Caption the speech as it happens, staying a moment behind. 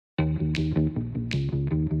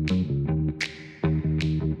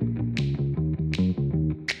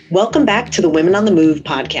Welcome back to the Women on the Move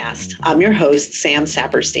podcast. I'm your host, Sam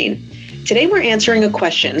Saperstein. Today, we're answering a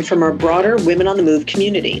question from our broader Women on the Move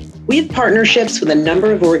community. We have partnerships with a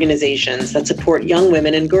number of organizations that support young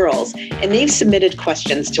women and girls, and they've submitted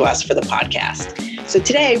questions to us for the podcast. So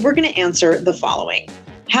today, we're going to answer the following.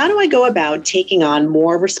 How do I go about taking on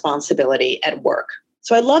more responsibility at work?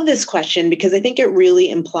 So I love this question because I think it really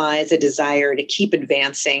implies a desire to keep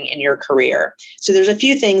advancing in your career. So there's a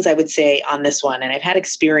few things I would say on this one, and I've had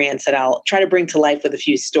experience that I'll try to bring to life with a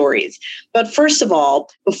few stories. But first of all,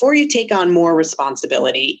 before you take on more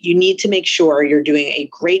responsibility, you need to make sure you're doing a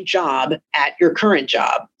great job at your current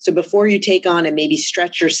job. So before you take on and maybe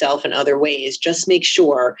stretch yourself in other ways, just make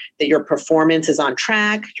sure that your performance is on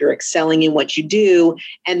track, you're excelling in what you do,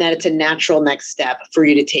 and that it's a natural next step for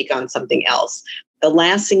you to take on something else. The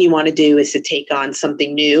last thing you want to do is to take on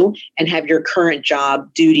something new and have your current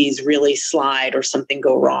job duties really slide or something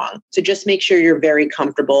go wrong. So just make sure you're very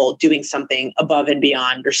comfortable doing something above and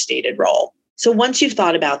beyond your stated role. So once you've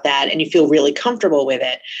thought about that and you feel really comfortable with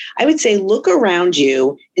it, I would say look around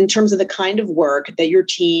you in terms of the kind of work that your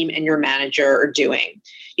team and your manager are doing.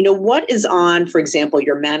 What is on, for example,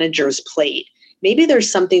 your manager's plate? Maybe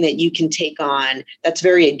there's something that you can take on that's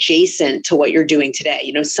very adjacent to what you're doing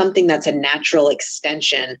today, something that's a natural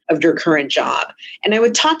extension of your current job. And I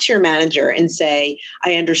would talk to your manager and say,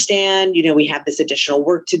 I understand, we have this additional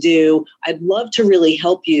work to do. I'd love to really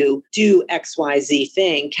help you do XYZ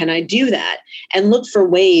thing. Can I do that? And look for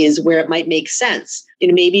ways where it might make sense.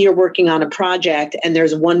 Maybe you're working on a project and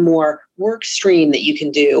there's one more work stream that you can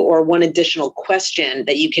do or one additional question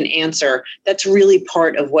that you can answer that's really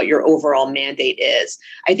part of what your overall mandate is.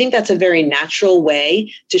 I think that's a very natural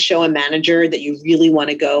way to show a manager that you really want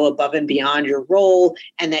to go above and beyond your role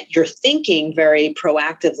and that you're thinking very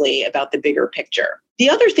proactively about the bigger picture. The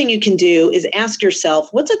other thing you can do is ask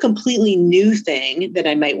yourself, what's a completely new thing that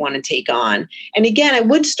I might want to take on? And again, I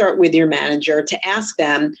would start with your manager to ask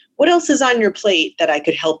them, what else is on your plate that I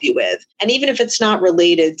could help you with? And even if it's not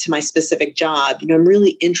related to my specific job, I'm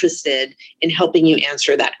really interested in helping you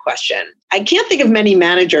answer that question. I can't think of many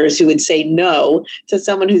managers who would say no to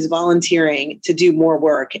someone who's volunteering to do more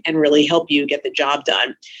work and really help you get the job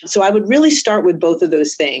done. So I would really start with both of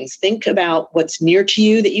those things. Think about what's near to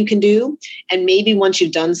you that you can do. And maybe once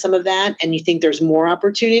you've done some of that and you think there's more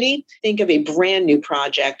opportunity, think of a brand new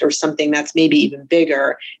project or something that's maybe even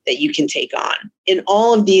bigger that you can take on. In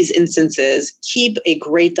all of these instances, keep a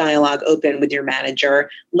great dialogue open with your manager.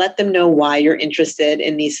 Let them know why you're interested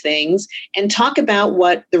in these things and talk about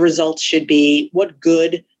what the results should be, what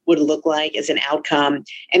good would look like as an outcome,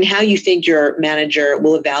 and how you think your manager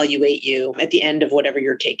will evaluate you at the end of whatever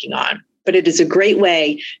you're taking on. But it is a great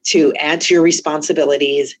way to add to your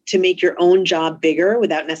responsibilities, to make your own job bigger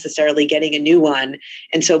without necessarily getting a new one.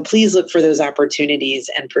 And so please look for those opportunities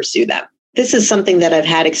and pursue them. This is something that I've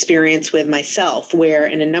had experience with myself, where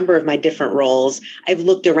in a number of my different roles, I've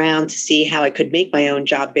looked around to see how I could make my own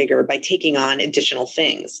job bigger by taking on additional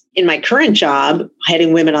things. In my current job,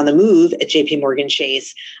 heading Women on the Move at JPMorgan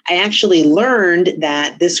Chase, I actually learned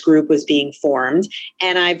that this group was being formed,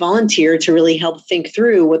 and I volunteered to really help think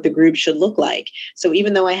through what the group should look like. So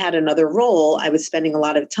even though I had another role, I was spending a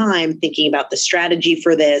lot of time thinking about the strategy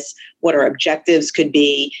for this, what our objectives could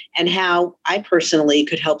be, and how I personally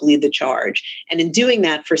could help lead the charge. And in doing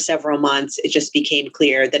that for several months, it just became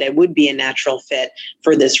clear that I would be a natural fit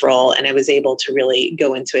for this role, and I was able to really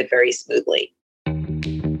go into it very smoothly.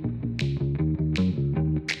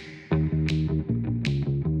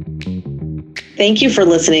 Thank you for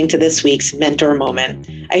listening to this week's Mentor Moment.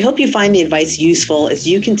 I hope you find the advice useful as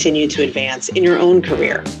you continue to advance in your own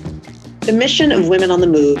career. The mission of Women on the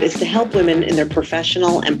Move is to help women in their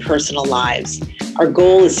professional and personal lives. Our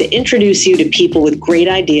goal is to introduce you to people with great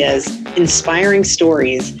ideas, inspiring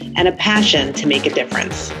stories, and a passion to make a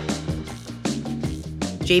difference.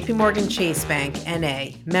 JPMorgan Chase Bank,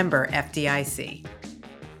 N.A., member FDIC.